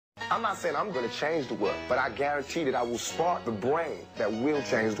I'm not saying I'm going to change the world, but I guarantee that I will spark the brain that will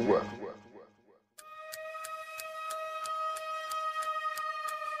change the world.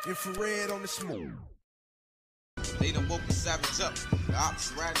 Infrared on the smooth. They done woke the savage up. The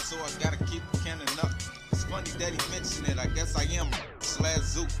ops riding, so I gotta keep the cannon up. It's funny that he mentioned it. I guess I am slash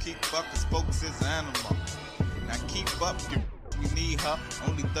zoo. Keep up, his focus is an animal. Now keep up, we need her.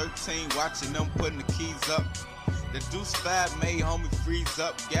 Only 13, watching them putting the keys up. The Deuce 5 made homie freeze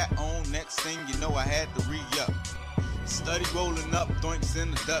up. Got on, next thing you know I had to re-up. Study rolling up, doinks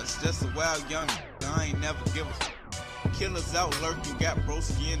in the dust. Just a wild young, I ain't never give a killers out lurking, got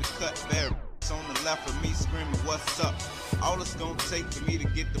broski in the cut. Bad on the left of me screaming, what's up? All it's gonna take for me to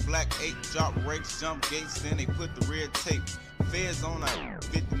get the black 8, drop rakes, jump gates, then they put the red tape. Feds on our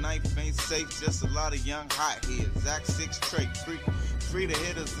 59th ain't safe, just a lot of young hot heads. Act 6 trait, free the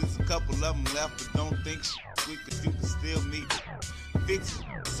hitters, there's a couple of them left, but don't think sweet, cause you can still meet. Fix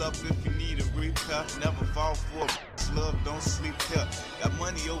up if you need a repair, never fall for a love, don't sleep here. Got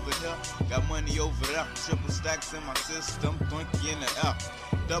money over here, got money over there. Triple stacks in my system, doinky in the air.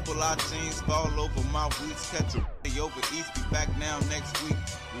 Double our jeans fall over my weeds. Catch a over east, be back now next week.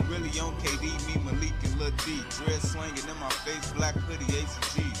 We really on KD, me, Malik, and Lil D. Dread swinging in my face, black hoodie,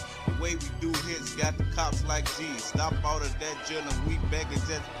 ACG. The way we do hits, got the cops like G's. Stop all of that drilling, we begging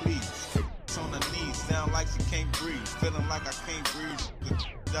just please. On her knees, sound like she can't breathe. Feeling like I can't breathe.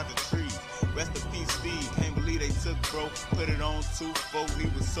 Out the trees. Rest in peace, Steve. Can't believe they took bro. Put it on 2-4. He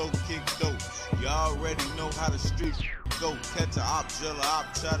was so kicked dope. You already know how the streets go. Catch a op, drill a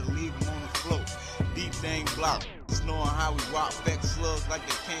op, try to leave him on the floor. Deep thing block. Just knowing how we rock. Back slugs like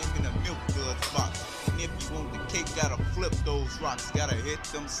they came in a milk duds box. And if you want the cake, gotta flip those rocks. Gotta hit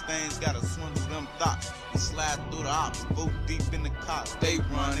them stains, gotta swindle them thoughts. You slide through the ops, both deep in the cops. They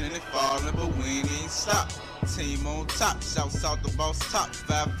running and falling, but we ain't stop. Team on top, shouts out the boss top.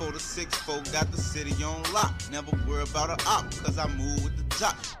 5-4 to 6-4, got the city on lock. Never worry about a op, cause I move with the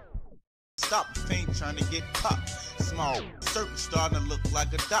jock. Stop the paint trying to get caught. Small circle starting to look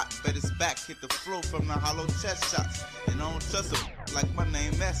like a dot. Bet his back hit the floor from the hollow chest shots. And I don't trust a like my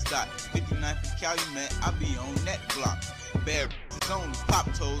name Mascot. 59 from Calumet, I be on that block. Bad on pop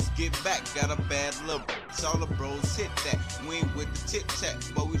toes, get back. Got a bad little all the bros hit that. We ain't with the chit chat,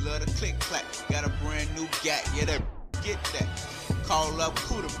 but we love the click clack. Got a brand new gat, yeah that get that. Call up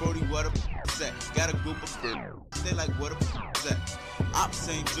Cooter Brody, what a at. Got a group of birds, they like what a at. Ops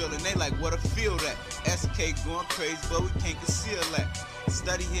ain't drilling, they like what a field at. SK going crazy, but we can't conceal that.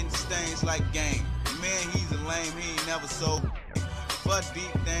 Study hitting stains like game. Man, he's a lame, he ain't never sold. Fuck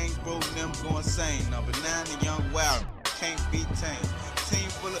deep things, bro, them going insane. Number 9, the young wild, can't be tamed. Team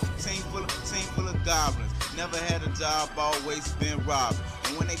full of goblins. Never had a job, always been robbing.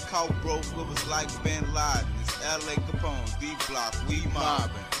 And when they caught broke, it was like Ben Laden. It's L'A Capone, D-Block, we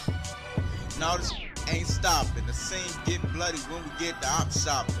mobbing. Now this ain't stopping. The scene get bloody when we get the op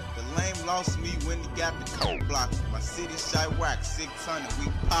shopping. The lame lost me when he got the coat blocking. My city Chirac, 600,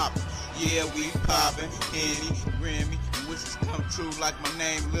 we poppin'. Yeah, we poppin'. Henny, Remy, and wishes come true like my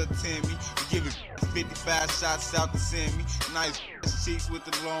name, Lil Timmy. Give it 55 shots out to send me. Nice cheeks with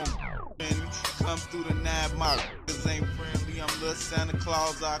the long enemy. Come through the 9 mile. This ain't friendly. I'm Lil Santa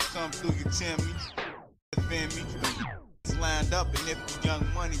Claus. I come through your chimney. Defend me. It's lined up, and if you young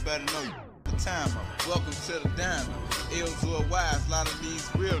money, better know you. Time up. Welcome to the diner. Ills or wise, lot of these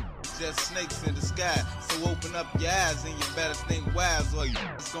real just snakes in the sky. So open up your eyes and you better think wise, or you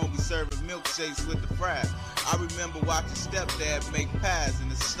just gonna be serving milkshakes with the fries. I remember watching stepdad make pies,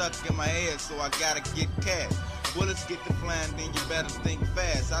 and it's stuck in my head, so I gotta get cash. Bullets get to flying, then you better think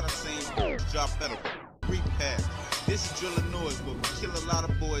fast. I done seen boys drop at a repass. This is drilling noise, but we kill a lot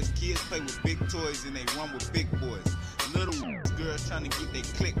of boys. Kids play with big toys and they run with big boys. Little girls trying to get their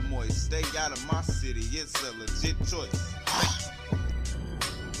click moist. Stay out of my city, it's a legit choice.